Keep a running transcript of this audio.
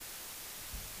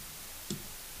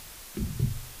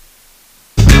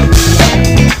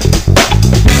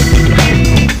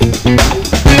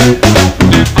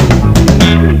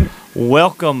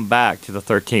Welcome back to the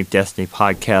 13th Destiny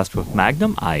podcast with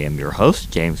Magnum. I am your host,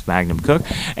 James Magnum Cook,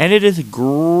 and it is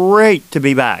great to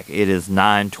be back. It is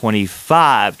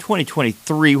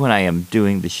 9/25/2023 when I am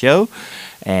doing the show,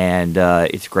 and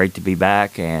it's great to be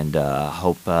back, and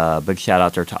hope big shout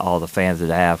out there to all the fans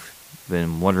that have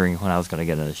been wondering when I was going to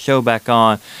get the show back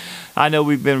on. I know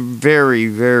we've been very,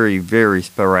 very, very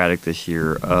sporadic this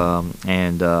year,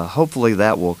 and hopefully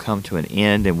that will come to an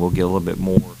end, and we'll get a little bit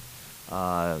more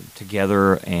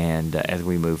together and as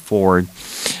we move forward.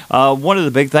 One of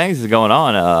the big things is going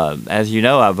on. As you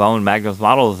know, I've owned Magnum's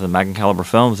models and Magnum Caliber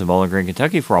films in Bowling Green,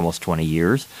 Kentucky for almost 20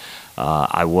 years.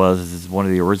 I was one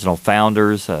of the original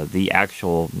founders, the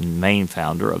actual main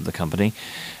founder of the company.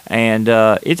 And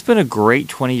it's been a great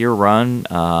 20-year run.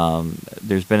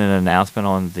 There's been an announcement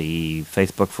on the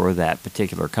Facebook for that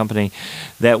particular company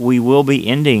that we will be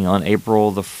ending on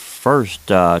April the 1st,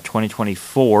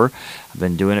 2024. I've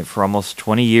been doing it for almost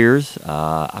 20 years.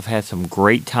 I've had some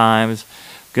great times,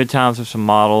 good times with some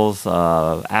models,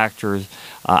 actors.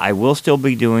 I will still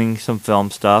be doing some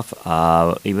film stuff,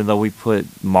 even though we put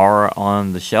Mara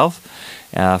on the shelf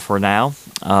for now.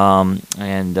 I'm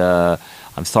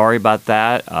sorry about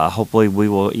that. Hopefully we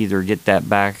will either get that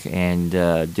back and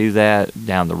do that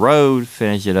down the road,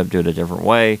 finish it up, do it a different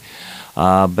way.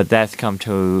 But that's come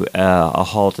to a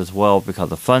halt as well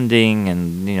because of funding,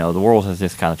 and the world has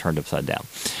just kind of turned upside down.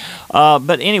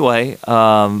 But anyway,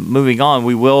 moving on,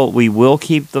 we will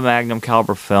keep the Magnum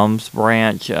Caliber Films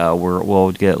branch. We're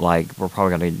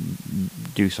probably going to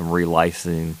do some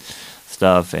relicensing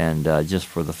stuff and just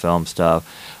for the film stuff.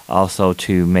 Also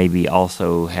to maybe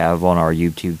also have on our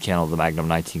YouTube channel, the Magnum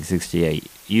 1968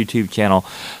 YouTube channel,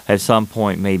 at some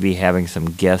point maybe having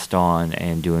some guests on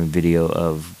and doing video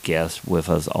of guests with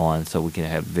us on so we can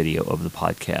have video of the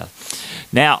podcast.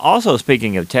 Now, also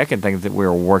speaking of tech and things that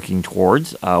we're working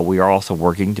towards, we are also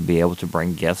working to be able to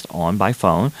bring guests on by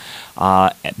phone,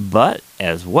 but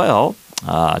as well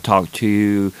talk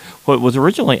to what was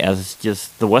originally as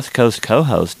just the West Coast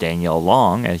co-host, Danielle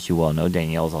Long. As you well know,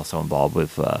 Danielle is also involved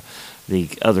with the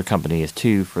other company as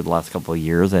too for the last couple of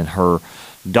years, and her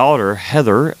daughter,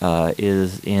 Heather,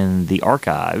 is in the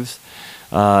archives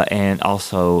and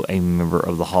also a member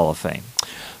of the Hall of Fame.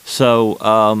 So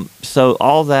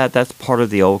all that's part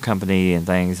of the old company and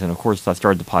things. And, of course, I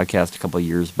started the podcast a couple of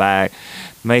years back,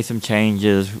 made some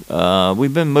changes.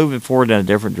 We've been moving forward in a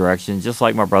different direction, just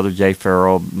like my brother Jay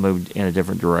Farrell moved in a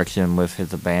different direction with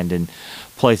his Abandoned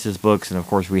Places books. And, of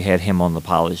course, we had him on the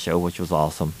pilot show, which was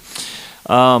awesome.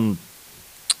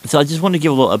 So I just wanted to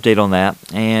give a little update on that.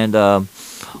 And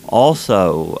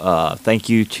also, thank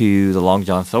you to the Long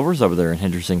John Silvers over there in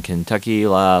Henderson, Kentucky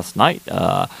last night.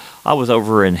 I was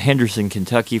over in Henderson,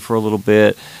 Kentucky for a little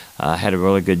bit. Had a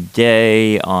really good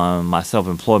day on my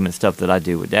self-employment stuff that I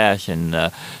do with Dash,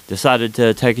 and decided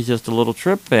to take just a little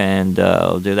trip and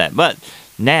do that. But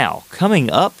now, coming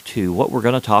up to what we're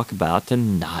going to talk about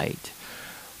tonight.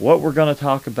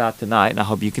 And I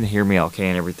hope you can hear me okay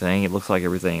and everything. It looks like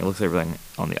everything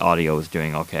on the audio is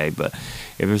doing okay. But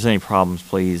if there's any problems,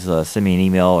 please send me an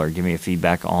email or give me a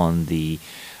feedback on the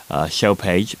show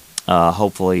page.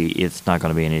 Hopefully it's not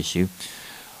going to be an issue.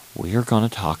 We are going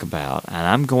to talk about, and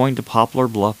I'm going to Poplar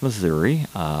Bluff, Missouri.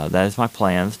 That is my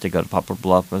plans, to go to Poplar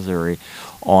Bluff, Missouri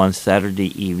on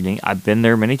Saturday evening. I've been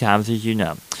there many times, as you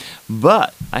know.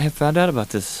 But I have found out about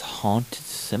this haunted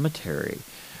cemetery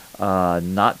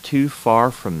not too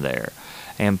far from there.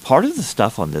 And part of the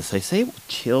stuff on this, they say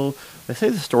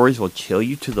the stories will chill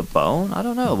you to the bone. I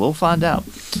don't know. We'll find out.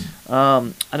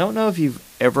 I don't know if you've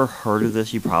ever heard of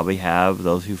this. You probably have,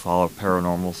 those who follow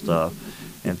paranormal stuff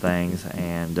and things.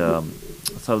 And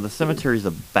so the cemetery is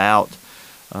about,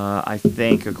 I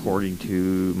think, according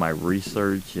to my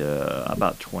research,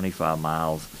 about 25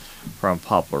 miles from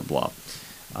Poplar Bluff.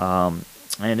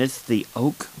 And it's the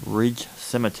Oak Ridge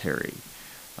Cemetery.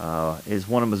 Is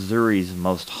one of Missouri's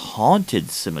most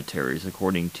haunted cemeteries,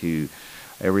 according to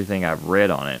everything I've read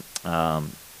on it.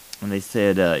 And they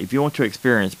said if you want to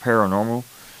experience paranormal,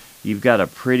 you've got a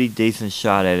pretty decent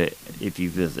shot at it if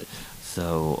you visit.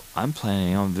 So I'm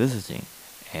planning on visiting,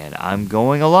 and I'm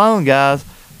going alone, guys.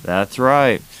 That's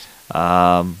right.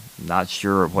 Not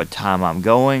sure at what time I'm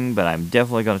going, but I'm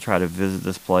definitely going to try to visit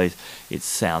this place. It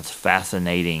sounds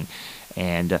fascinating.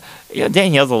 And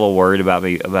Danielle's a little worried about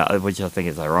me, which I think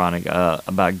is ironic,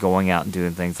 about going out and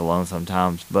doing things alone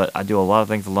sometimes. But I do a lot of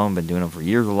things alone, been doing them for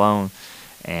years alone,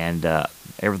 and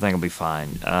everything will be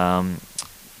fine.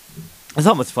 It's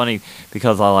almost funny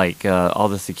because I like all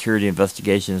the security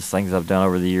investigations things I've done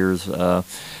over the years. Like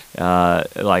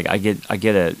I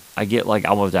get like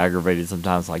almost aggravated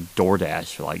sometimes, like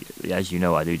DoorDash. Like as you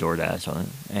know, I do DoorDash on it,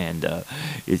 and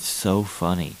it's so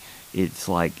funny. It's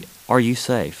like, are you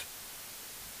safe?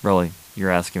 Really,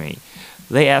 you're asking me.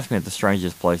 They ask me at the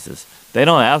strangest places. They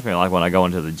don't ask me like when I go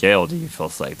into the jail, do you feel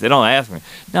safe? They don't ask me.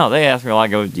 No, they ask me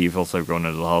like, do you feel safe going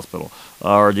into the hospital,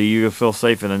 or do you feel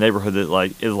safe in a neighborhood that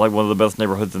like is like one of the best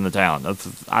neighborhoods in the town?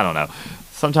 I don't know.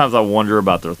 Sometimes I wonder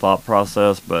about their thought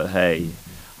process, but hey,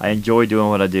 I enjoy doing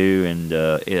what I do, and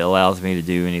it allows me to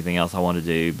do anything else I want to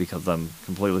do because I'm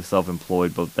completely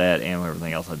self-employed, both that and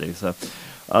everything else I do.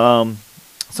 Um,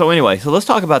 so anyway, so let's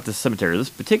talk about this cemetery. This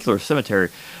particular cemetery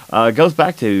goes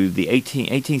back to the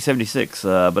 1876,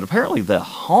 but apparently the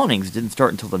hauntings didn't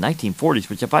start until the 1940s,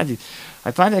 which I find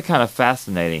that kind of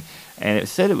fascinating. And it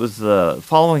said it was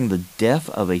following the death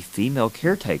of a female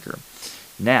caretaker.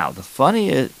 Now, the funny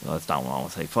is, well, that's not what I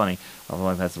want to say funny. I don't know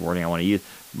if that's the wording I want to use,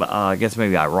 but I guess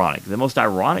maybe ironic. The most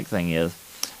ironic thing is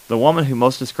the woman who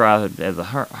most described as a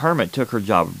hermit took her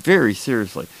job very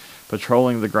seriously,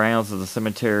 patrolling the grounds of the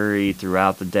cemetery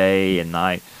throughout the day and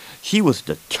night. She was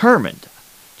determined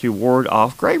to ward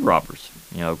off grave robbers.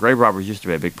 You know, grave robbers used to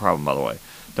be a big problem, by the way.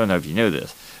 Don't know if you knew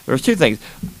this. There's two things.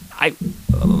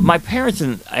 My parents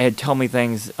had told me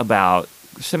things about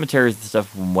cemeteries and stuff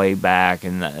from way back,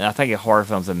 and I think horror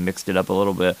films have mixed it up a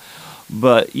little bit.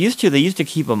 But they used to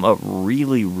keep them up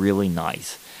really, really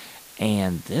nice.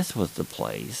 And this was the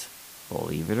place,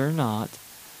 believe it or not,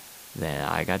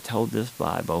 that I got told this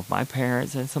by both my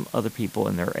parents and some other people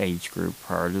in their age group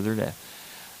prior to their death,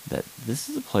 that this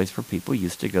is a place where people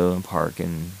used to go and park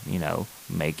and,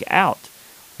 make out,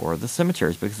 or the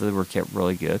cemeteries, because they were kept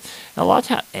really good. And a lot of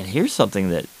times, and here's something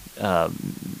that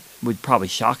would probably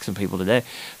shock some people today.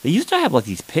 They used to have like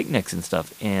these picnics and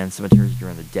stuff in cemeteries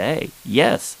during the day.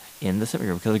 Yes, in the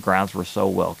cemetery, because the grounds were so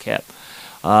well kept.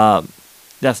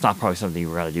 That's not probably something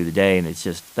you're going to do today, and it's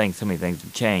just so many things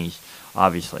have changed,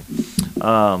 obviously.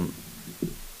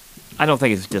 I don't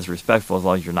think it's disrespectful as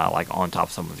long as you're not like on top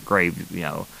of someone's grave,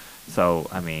 So,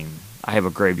 I mean, I have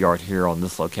a graveyard here on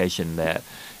this location that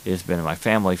has been in my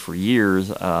family for years.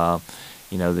 That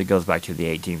goes back to the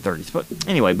 1830s. But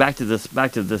anyway, back to this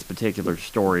particular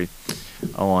story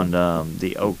on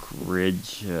the Oak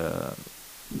Ridge.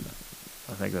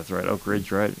 I think that's right, Oak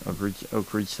Ridge, right?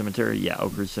 Oak Ridge Cemetery. Yeah,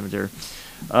 Oak Ridge Cemetery.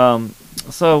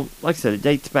 So, like I said, it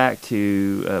dates back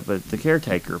to, but the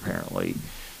caretaker apparently.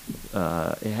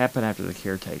 It happened after the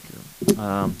caretaker.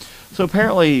 So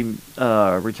apparently,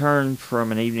 returned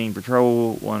from an evening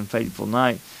patrol one fateful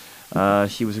night.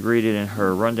 She was greeted in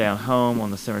her rundown home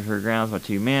on the cemetery grounds by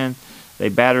two men. They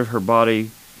battered her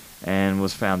body and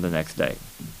was found the next day.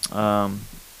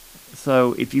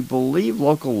 So if you believe the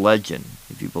local legend,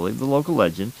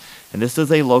 and this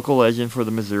is a local legend for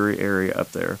the Missouri area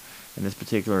up there, in this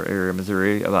particular area of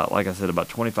Missouri, like I said, about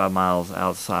 25 miles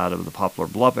outside of the Poplar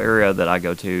Bluff area that I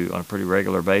go to on a pretty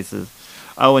regular basis.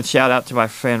 Oh, and shout out to my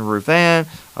friend Ruth Ann.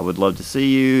 I would love to see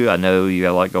you. I know you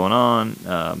have a lot going on.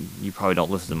 You probably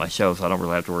don't listen to my show, so I don't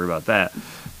really have to worry about that.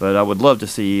 But I would love to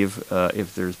see you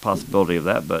if there's possibility of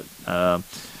that. But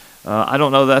I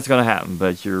don't know that's going to happen.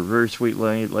 But you're a very sweet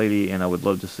lady, and I would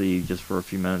love to see you just for a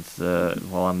few minutes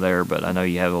while I'm there. But I know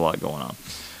you have a lot going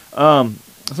on.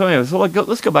 So anyway,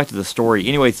 let's go back to the story.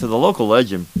 Anyway, so the local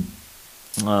legend,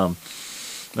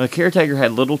 the caretaker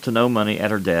had little to no money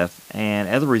at her death, and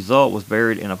as a result was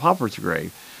buried in a pauper's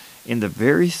grave in the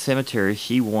very cemetery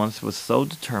she once was so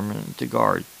determined to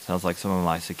guard. Sounds like some of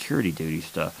my security duty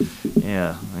stuff.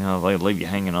 Yeah, they leave you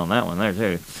hanging on that one there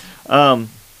too.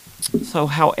 So,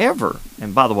 however,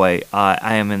 and by the way,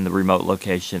 I am in the remote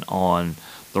location on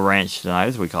the ranch tonight,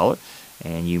 as we call it.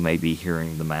 And you may be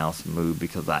hearing the mouse move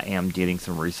because I am getting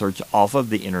some research off of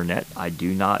the internet. I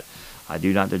do not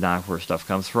deny where stuff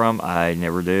comes from. I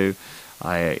never do.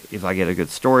 If I get a good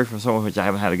story from someone, which I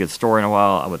haven't had a good story in a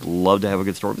while, I would love to have a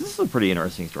good story. This is a pretty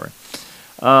interesting story.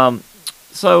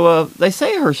 So they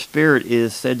say her spirit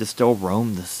is said to still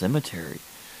roam the cemetery.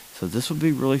 So this would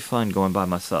be really fun going by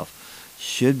myself.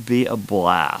 Should be a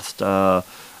blast. Who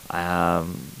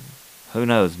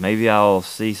knows? Maybe I'll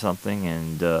see something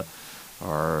and.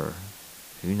 Or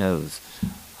who knows?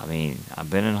 I mean,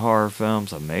 I've been in horror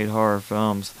films. I've made horror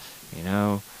films.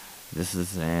 But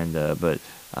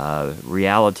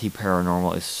reality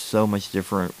paranormal is so much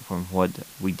different from what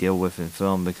we deal with in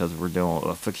film because we're doing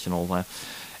a fictional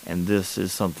life. And this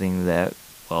is something that,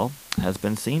 has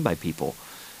been seen by people.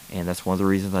 And that's one of the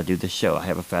reasons I do this show. I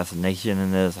have a fascination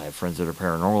in this. I have friends that are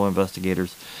paranormal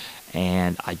investigators.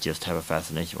 and I just have a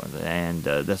fascination with it. And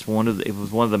that's it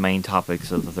was one of the main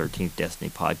topics of the 13th Destiny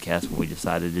podcast when we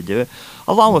decided to do it,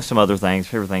 along with some other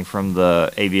things, everything from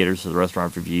the aviators to the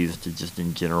restaurant reviews to just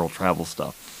in general travel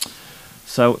stuff.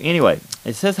 So anyway,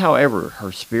 it says, however,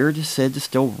 her spirit is said to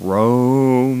still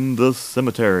roam the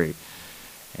cemetery,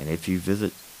 and if you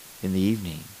visit in the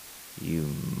evening,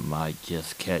 you might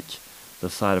just catch the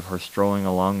sight of her strolling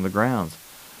along the grounds,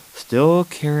 still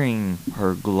carrying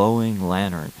her glowing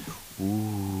lantern.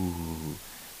 Ooh,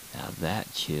 now that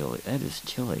is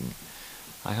chilling.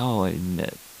 I'll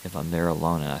admit, if I'm there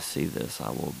alone and I see this, I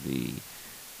will be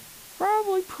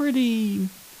probably pretty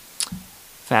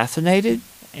fascinated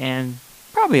and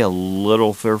probably a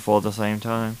little fearful at the same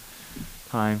time.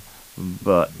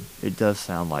 But it does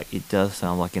sound like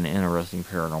an interesting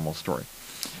paranormal story.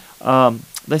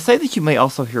 They say that you may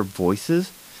also hear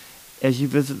voices as you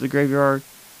visit the graveyard,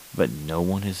 but no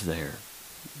one is there.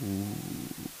 Ooh,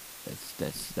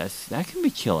 that can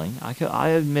be chilling. I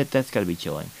admit that's got to be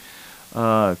chilling.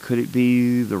 Could it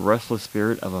be the restless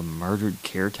spirit of a murdered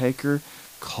caretaker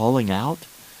calling out?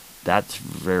 That's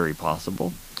very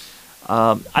possible.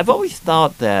 I've always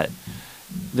thought that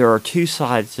there are two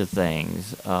sides to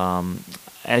things.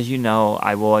 As you know,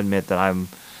 I will admit that I'm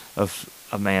a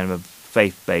man of a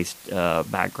faith-based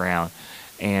background,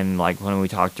 and like when we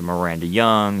talked to Miranda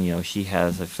Young, she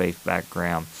has a faith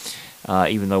background.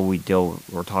 Even though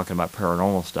we're talking about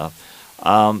paranormal stuff.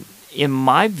 In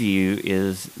my view,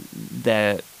 is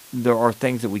that there are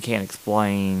things that we can't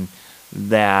explain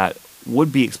that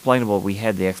would be explainable if we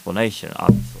had the explanation,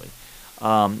 obviously.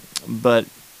 But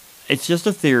it's just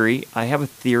a theory. I have a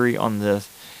theory on this,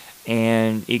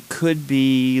 and it could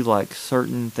be like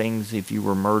certain things if you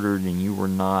were murdered and you were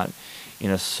not in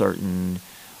a certain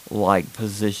like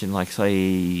position, like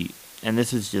say, and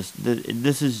this is just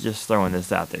throwing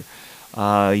this out there.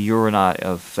 You're not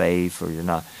of faith, or you're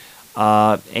not,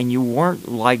 and you weren't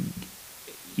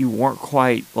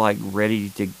quite like ready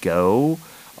to go.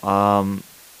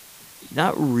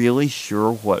 Not really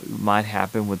sure what might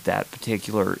happen with that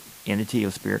particular entity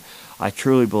of spirit. I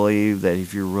truly believe that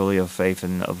if you're really of faith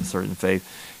and of a certain faith,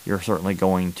 you're certainly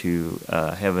going to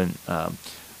heaven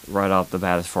right off the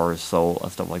bat as far as soul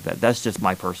and stuff like that. That's just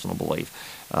my personal belief.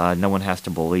 No one has to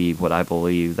believe what I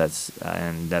believe.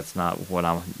 That's not what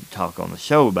I'm talking on the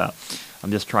show about.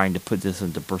 I'm just trying to put this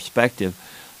into perspective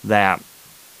that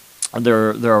there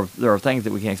are things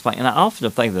that we can't explain. And I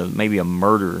often think that maybe a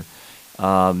murder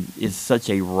is such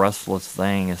a restless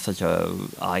thing, it's such a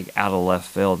like out of left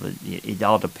field that it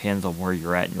all depends on where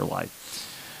you're at in your life.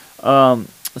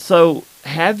 So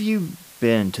have you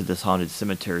been to this haunted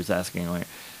cemetery? Is asking.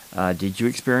 Did you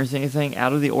experience anything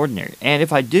out of the ordinary? And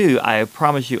if I do, I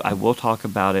promise you I will talk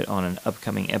about it on an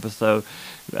upcoming episode.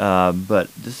 But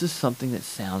this is something that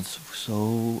sounds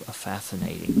so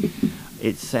fascinating.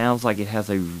 It sounds like it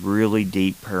has a really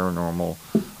deep paranormal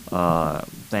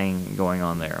thing going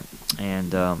on there.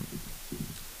 And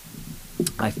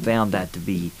I found that to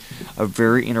be a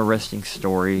very interesting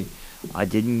story. I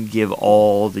didn't give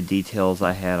all the details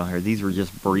I had on here. These were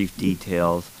just brief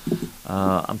details.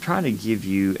 I'm trying to give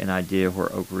you an idea of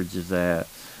where Oak Ridge is at.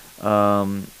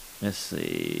 Let's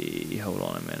see. Hold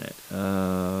on a minute.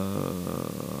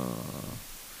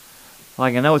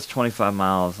 Like, I know it's 25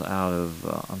 miles out of...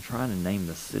 I'm trying to name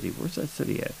the city. Where's that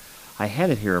city at? I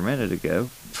had it here a minute ago.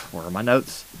 Where are my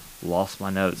notes? Lost my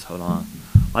notes. Hold on.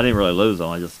 I didn't really lose them.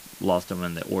 I just lost them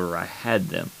in the order I had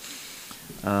them.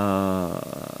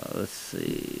 Let's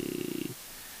see.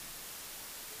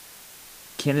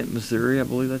 Kennett, Missouri, I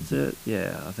believe that's it.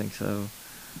 Yeah, I think so.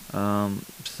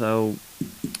 So,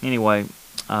 anyway,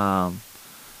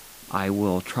 I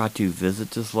will try to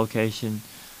visit this location,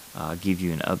 give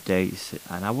you an update,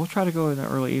 and I will try to go in the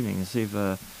early evening and see if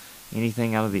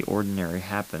anything out of the ordinary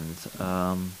happens.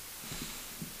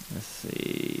 Let's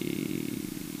see.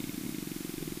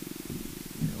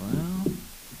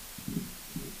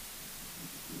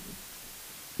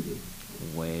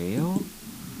 Well,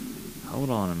 hold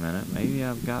on a minute. Maybe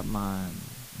I've got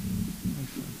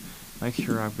make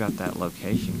sure I've got that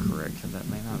location correct, because that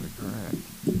may not be correct.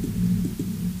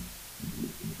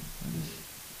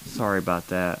 Sorry about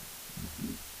that.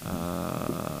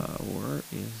 Where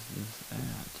is this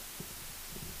at?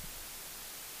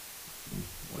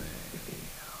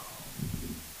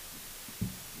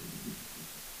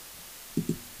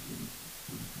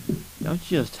 Don't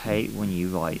you just hate when you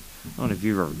like... I don't know if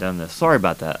you've ever done this. Sorry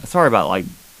about that. Sorry about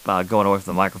going away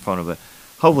from the microphone, but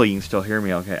hopefully you can still hear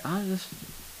me okay.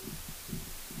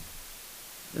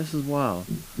 This is wild.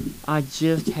 I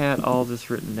just had all this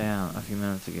written down a few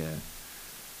minutes ago.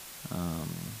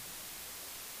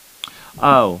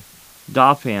 Oh,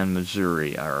 Dauphin,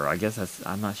 Missouri, or I guess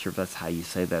I'm not sure if that's how you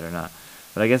say that or not,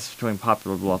 but I guess it's between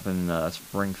Poplar Bluff and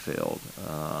Springfield.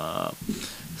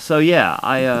 So yeah,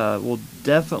 I will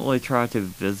definitely try to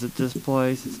visit this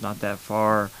place. It's not that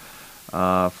far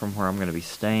from where I'm going to be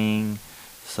staying,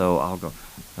 so I'll go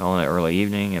in the early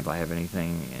evening. If I have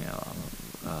anything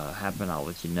happen, I'll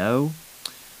let you know,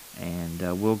 and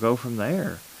we'll go from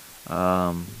there.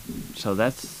 So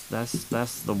that's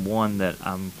the one that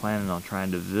I'm planning on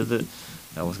trying to visit.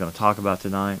 That I was going to talk about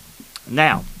tonight.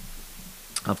 Now,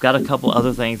 I've got a couple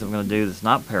other things I'm going to do that's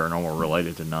not paranormal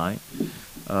related tonight.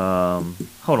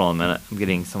 Hold on a minute. I'm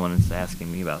getting someone that's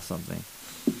asking me about something.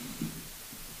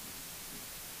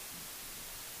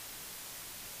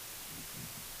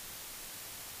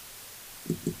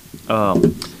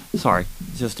 Sorry,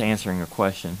 just answering a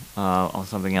question on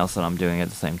something else that I'm doing at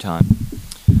the same time.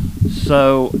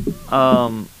 So,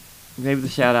 gave the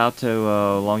shout out to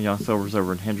Long John Silver's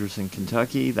over in Henderson,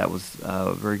 Kentucky. That was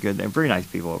very good and very nice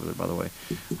people over there, by the way.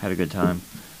 Had a good time.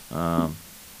 I'm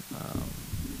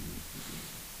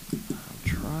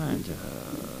trying to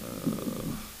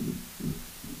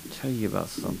tell you about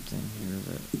something here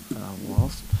that I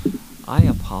lost. I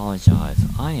apologize.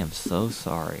 I am so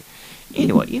sorry.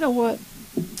 Anyway, you know what?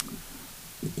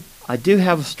 I do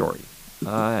have a story.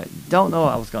 I don't know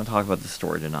I was going to talk about this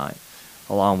story tonight,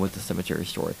 along with the cemetery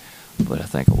story, but I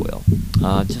think I will.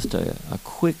 Just a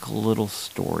quick little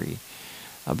story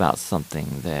about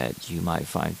something that you might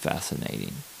find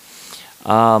fascinating.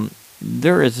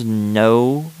 There is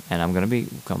no, and I'm going to be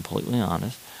completely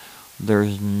honest,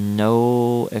 there's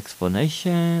no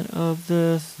explanation of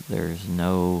this. There's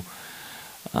no,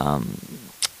 how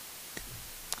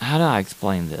do I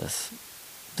explain this?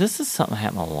 This is something that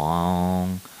happened a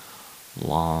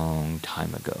long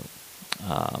time ago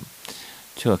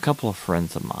to a couple of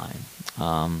friends of mine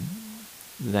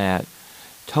that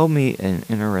told me an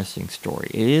interesting story.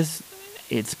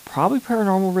 It's probably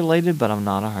paranormal related, but I'm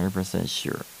not 100%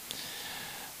 sure.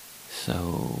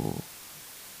 So,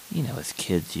 as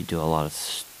kids, you do a lot of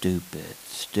stupid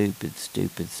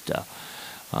stuff.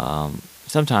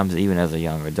 Sometimes even as a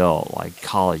young adult, like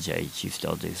college age, you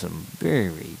still do some very,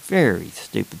 very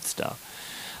stupid stuff.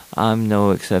 I'm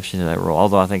no exception to that rule.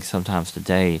 Although I think sometimes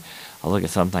today, I look at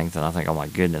some things and I think, oh my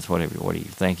goodness, what are you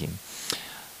thinking?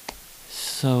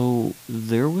 So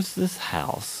there was this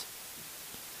house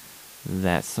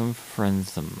that some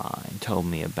friends of mine told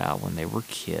me about when they were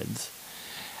kids.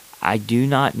 I do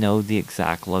not know the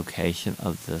exact location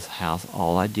of this house.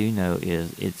 All I do know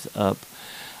is it's up.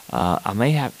 I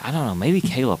don't know, maybe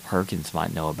Kayla Perkins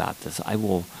might know about this. I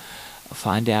will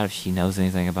find out if she knows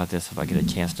anything about this if I get a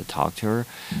chance to talk to her,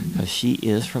 because she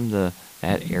is from that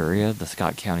area, the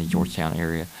Scott County, Georgetown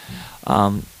area.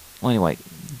 Well, anyway,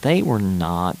 they were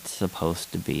not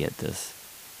supposed to be at this.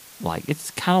 Like,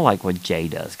 it's kind of like what Jay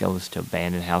does, goes to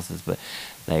abandoned houses, but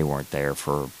they weren't there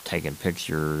for taking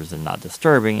pictures and not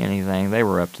disturbing anything. They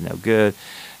were up to no good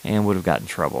and would have gotten in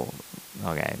trouble.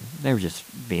 Okay, they were just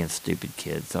being stupid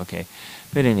kids, okay.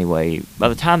 But anyway, by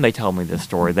the time they told me this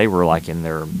story, they were like in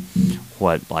their,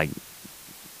 late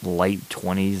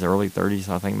 20s, early 30s,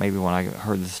 I think, maybe, when I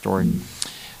heard this story.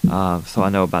 So I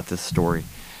know about this story.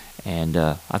 And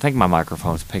I think my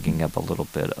microphone's picking up a little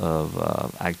bit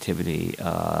of activity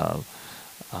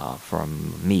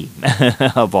from me,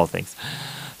 of all things.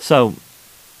 So,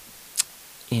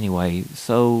 anyway,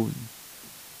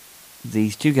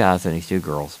 these two guys and these two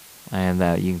girls, and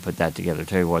you can put that together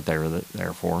too, what they were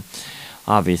there for.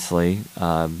 Obviously,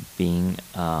 being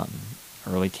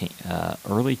early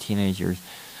teenagers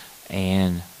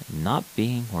and not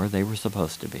being where they were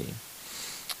supposed to be.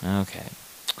 Okay.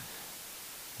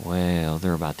 Well,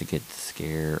 they're about to get the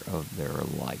scare of their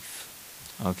life.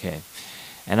 Okay.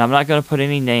 And I'm not going to put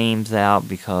any names out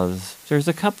because there's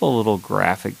a couple little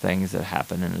graphic things that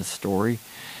happen in this story,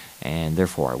 and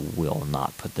therefore I will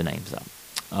not put the names up.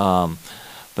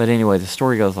 But anyway, the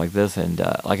story goes like this, and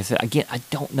like I said, again, I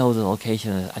don't know the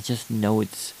location. I just know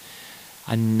it's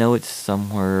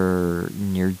somewhere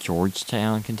near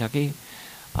Georgetown, Kentucky.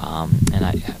 And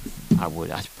I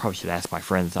probably should ask my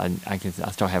friends. I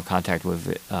still have contact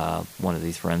with one of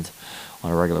these friends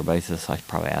on a regular basis. I should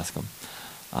probably ask them.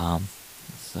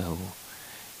 So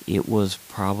it was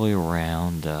probably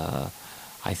around.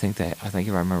 I think if I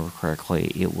remember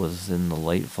correctly, it was in the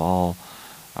late fall,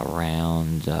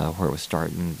 around where it was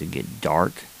starting to get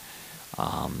dark,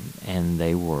 and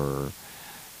they were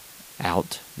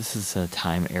out. This is a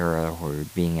time era where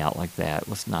being out like that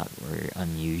was not very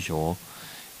unusual.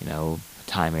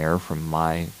 Time era from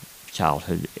my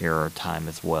childhood era time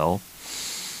as well.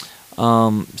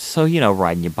 So,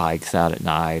 riding your bikes out at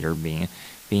night or being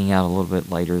being out a little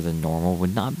bit later than normal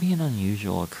would not be an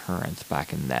unusual occurrence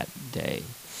back in that day.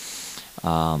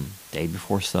 Day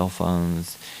before cell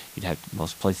phones,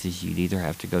 most places you'd either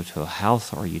have to go to a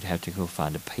house or you'd have to go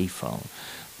find a payphone.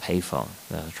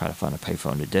 Try to find a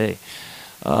payphone today.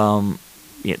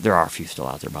 Yeah, there are a few still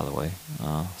out there, by the way.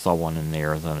 Saw one in the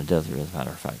Arizona desert, as a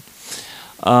matter of fact.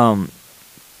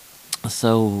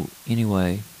 So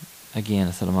anyway, again,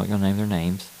 I said I'm not going to name their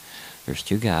names. There's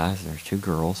 2 guys, there's 2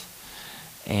 girls,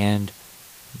 and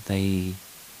by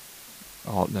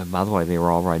the way, they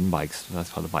were all riding bikes. So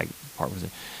that's why the bike part was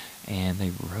it. And they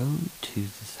rode to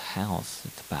this house.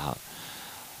 It's about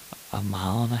a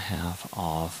mile and a half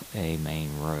off a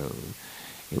main road.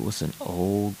 It was an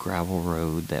old gravel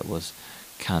road that was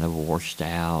kind of washed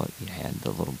out. You had the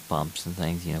little bumps and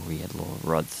things, where you had little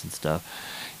ruts and stuff,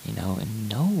 and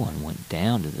no one went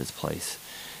down to this place,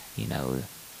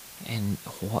 and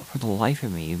what, for the life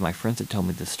of me, my friends had told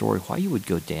me this story, why you would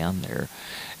go down there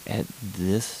at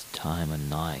this time of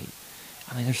night.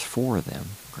 I mean, there's 4 of them,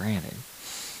 granted.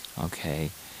 Okay,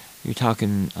 you're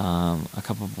talking a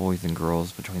couple of boys and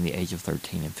girls between the age of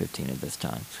 13 and 15 at this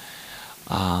time.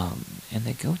 And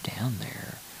they go down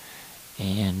there,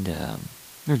 and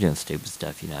they're doing stupid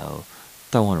stuff,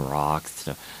 throwing rocks and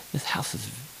stuff. This house is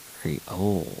very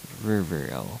old, very,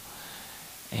 very old.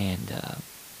 And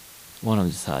one of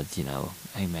them decides,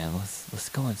 hey man, let's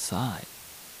go inside.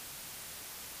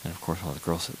 And of course, one of the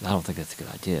girls said, I don't think that's a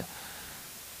good idea.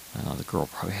 The girl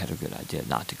probably had a good idea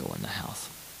not to go in the house,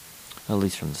 at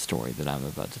least from the story that I'm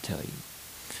about to tell you.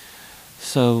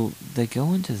 So they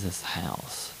go into this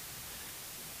house.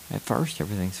 At first,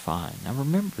 everything's fine. Now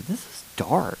remember, this is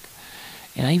dark.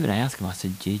 And I even asked them, I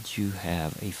said, did you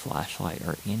have a flashlight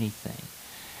or anything?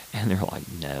 And they're like,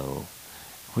 no.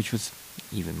 Which was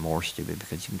even more stupid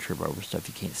because you can trip over stuff,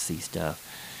 you can't see stuff.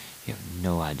 You have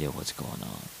no idea what's going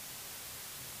on.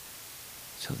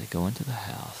 So they go into the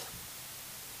house.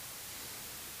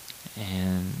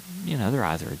 And, their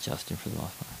eyes are adjusting for the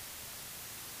most part.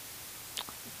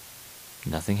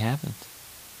 Nothing happens.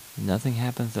 Nothing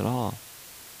happens at all.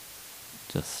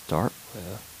 To start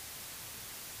with.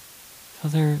 So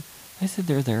they said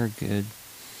they're there a good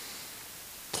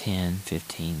 10,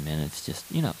 15 minutes,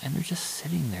 and they're just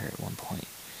sitting there at one point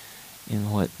in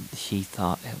what she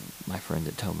thought, my friend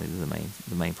that told me,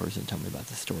 the main person that told me about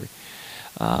this story,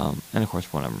 and of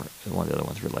course one of the other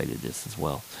ones related this as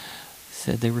well,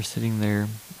 said they were sitting there,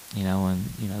 and,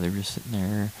 they were just sitting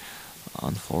there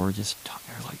on the floor just talking.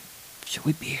 They were like, should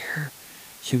we be here?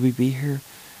 Should we be here?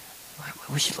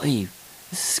 We should leave.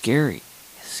 This is scary.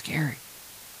 It's scary.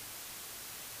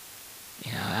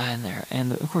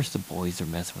 And of course the boys are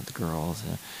messing with the girls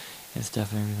and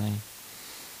stuff and everything.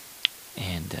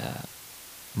 And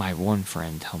my one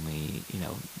friend told me,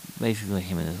 basically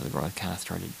him and this other girl kind of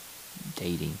started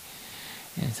dating.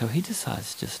 And so he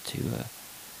decides just to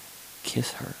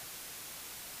kiss her.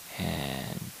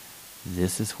 And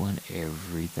this is when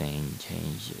everything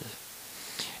changes.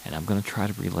 And I'm going to try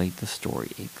to relate the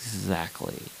story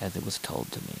exactly as it was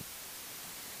told to me.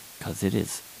 Because it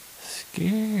is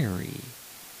scary.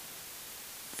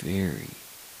 Very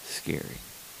scary.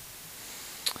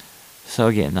 So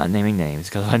again, not naming names,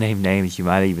 because if I name names, you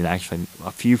might even actually,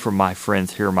 a few from my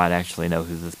friends here might actually know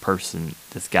who this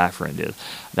guy friend is.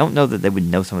 I don't know that they would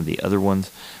know some of the other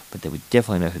ones, but they would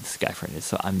definitely know who this guy friend is,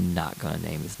 so I'm not going to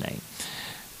name his name.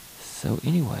 So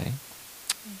anyway,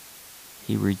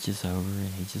 he reaches over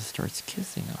and he just starts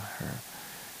kissing on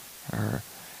her,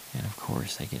 and of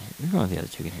course they can hear, one of the other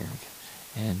 2 can hear him,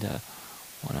 and the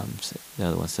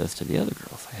other one says to the other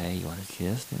girl, hey, you want to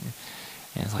kiss?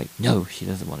 And it's like, no, she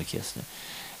doesn't want to kiss him.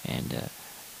 And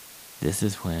this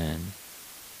is when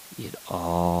it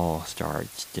all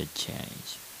starts to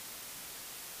change.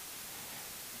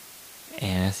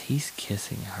 And as he's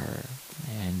kissing her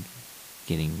and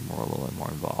getting a little bit more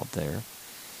involved there,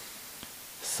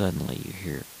 suddenly you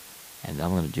hear, and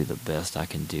I'm going to do the best I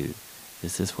can do.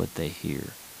 This is what they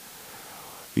hear.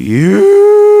 You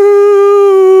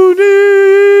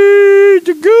need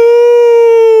to go!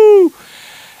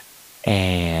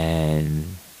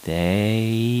 And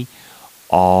they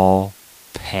all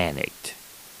panicked.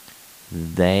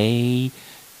 They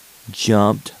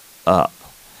jumped up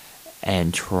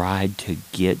and tried to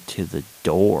get to the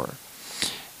door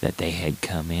that they had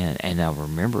come in. And now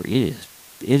remember, it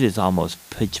is almost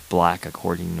pitch black,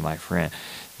 according to my friend.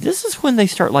 This is when they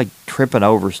start like tripping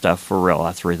over stuff for real.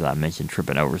 That's the reason I mentioned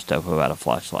tripping over stuff without a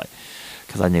flashlight,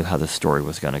 because I knew how the story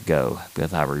was going to go,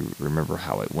 because I remember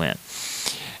how it went.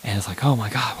 And it's like, oh my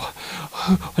God,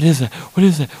 what is that? What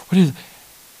is that? What is it?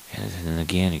 And then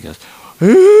again he goes,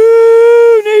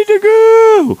 you need to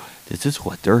go. This this is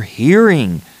what they're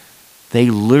hearing. They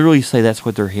literally say that's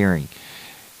what they're hearing.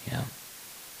 Yeah.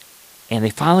 And they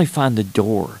finally find the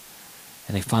door.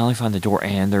 And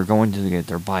they're going to get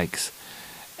their bikes.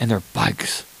 And their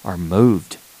bikes are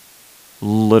moved.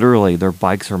 Literally, their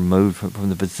bikes are moved from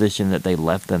the position that they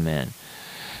left them in.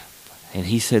 And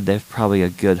he said that's probably a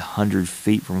good 100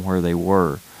 feet from where they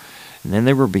were. And then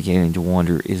they were beginning to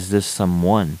wonder, is this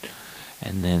someone?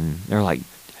 And then they're like,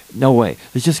 no way,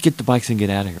 let's just get the bikes and get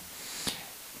out of here.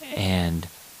 And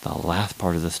the last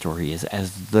part of the story is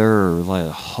as they're like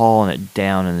hauling it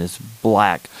down in this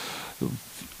black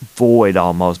void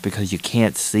almost, because you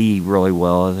can't see really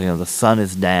well. You know, the sun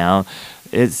is down.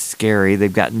 It's scary.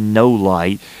 They've got no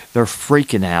light. They're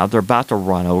freaking out. They're about to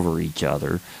run over each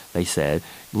other, they said.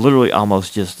 Literally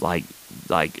almost just like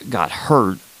got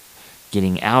hurt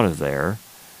getting out of there.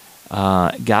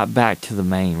 Got back to the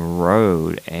main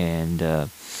road, and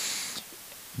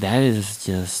that is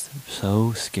just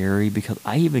so scary, because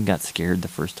I even got scared the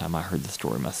first time I heard the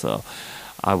story myself.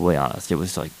 I'll be honest. It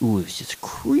was like, ooh, it was just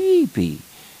creepy.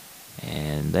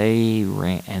 And they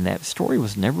ran, and that story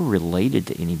was never related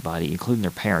to anybody, including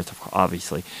their parents,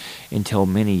 obviously, until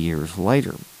many years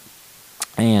later.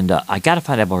 And I got to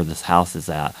find out where this house is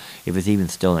at, if it's even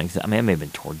still in existence. I mean, it may have been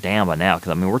torn down by now, because,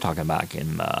 I mean, we're talking about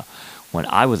when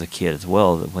I was a kid as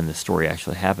well, when the story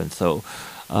actually happened. So,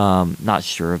 not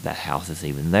sure if that house is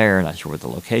even there, not sure what the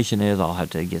location is. I'll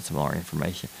have to get some more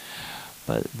information.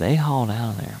 But they hauled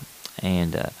out of there,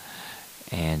 and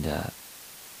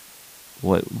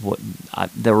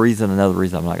another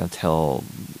reason I'm not going to tell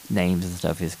names and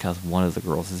stuff is because one of the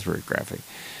girls is very graphic.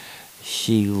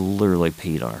 She literally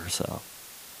peed on herself.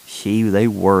 They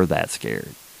were that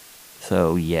scared.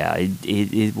 So yeah,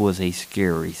 it was a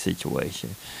scary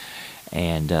situation.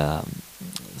 And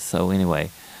so anyway,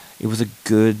 it was a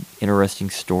good, interesting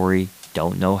story.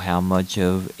 Don't know how much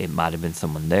of it might have been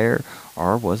someone there,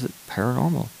 or was it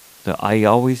paranormal. So I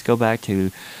always go back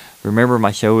to, remember,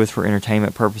 my show is for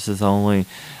entertainment purposes only,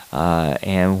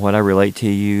 and what I relate to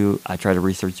you, I try to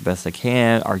research the best I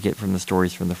can, or get from the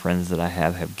stories from the friends that I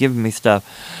have given me stuff,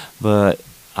 but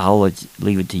I'll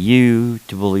leave it to you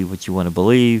to believe what you want to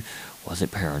believe. Was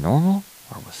it paranormal,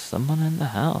 or was someone in the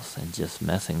house and just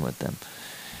messing with them?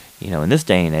 You know, in this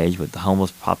day and age, with the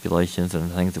homeless populations and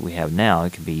the things that we have now,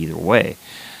 it could be either way.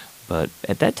 But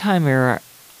at that time era,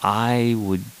 I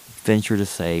would venture to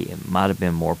say it might have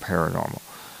been more paranormal.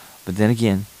 But then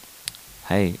again,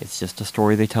 hey, it's just a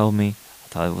story they told me. I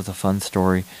thought it was a fun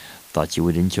story. Thought you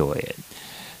would enjoy it.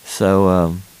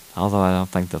 So, although I don't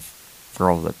think the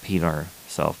girl that peed on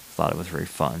herself thought it was very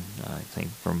fun. I think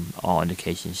from all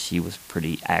indications she was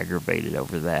pretty aggravated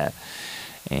over that.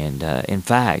 And in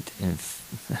fact,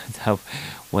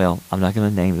 well, I'm not going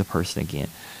to name the person again,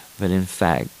 but in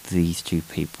fact, these two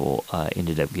people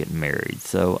ended up getting married.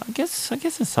 So I guess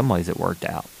in some ways it worked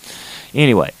out.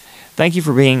 Anyway, thank you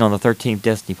for being on the 13th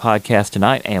Destiny podcast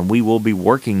tonight, and we will be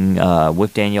working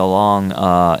with Danielle Long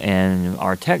and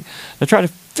our tech to try to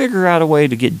figure out a way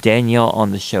to get Danielle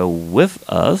on the show with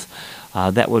us.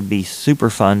 That would be super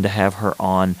fun to have her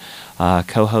on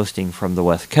co-hosting from the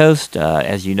West Coast.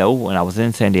 As you know, when I was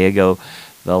in San Diego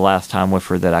the last time with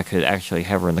her, that I could actually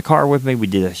have her in the car with me. We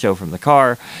did a show from the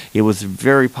car. It was a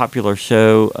very popular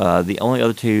show. The only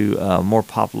other two more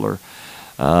popular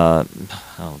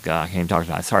oh God, I can't even talk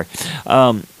tonight. Sorry.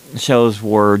 Shows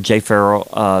were Jay Farrell,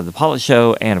 the Pilot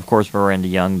Show, and of course Miranda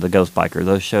Young, the Ghost Biker.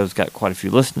 Those shows got quite a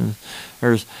few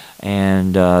listeners,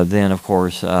 and then of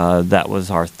course that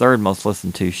was our third most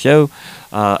listened to show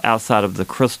outside of the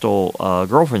Crystal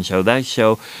Girlfriend Show. That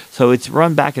show, so it's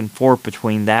run back and forth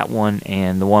between that one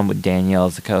and the one with Danielle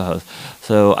as the co-host.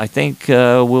 So I think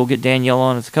we'll get Danielle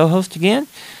on as a co-host again,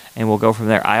 and we'll go from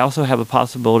there. I also have a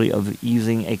possibility of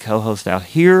using a co-host out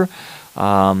here.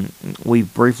 We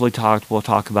briefly talked, we'll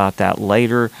talk about that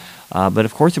later, but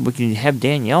of course if we can have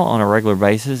Danielle on a regular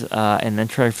basis and then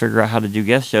try to figure out how to do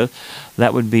guest shows,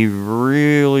 that would be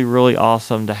really, really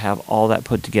awesome to have all that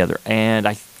put together. And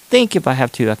I think if I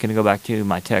have to, I can go back to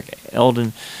my tech,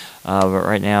 Eldon, but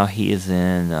right now he is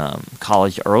in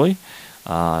college early,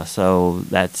 so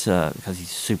that's because he's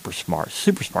super smart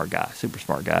guy,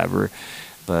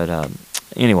 but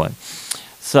anyway.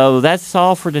 So that's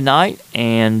all for tonight,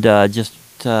 and just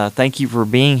thank you for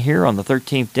being here on the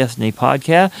 13th Destiny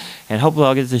podcast, and hopefully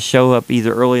I'll get this show up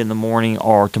either early in the morning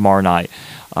or tomorrow night.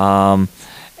 And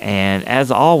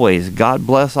as always, God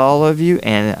bless all of you,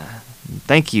 and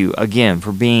thank you again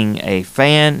for being a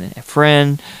fan,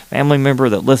 friend, family member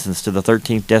that listens to the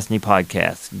 13th Destiny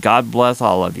podcast. God bless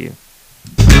all of you.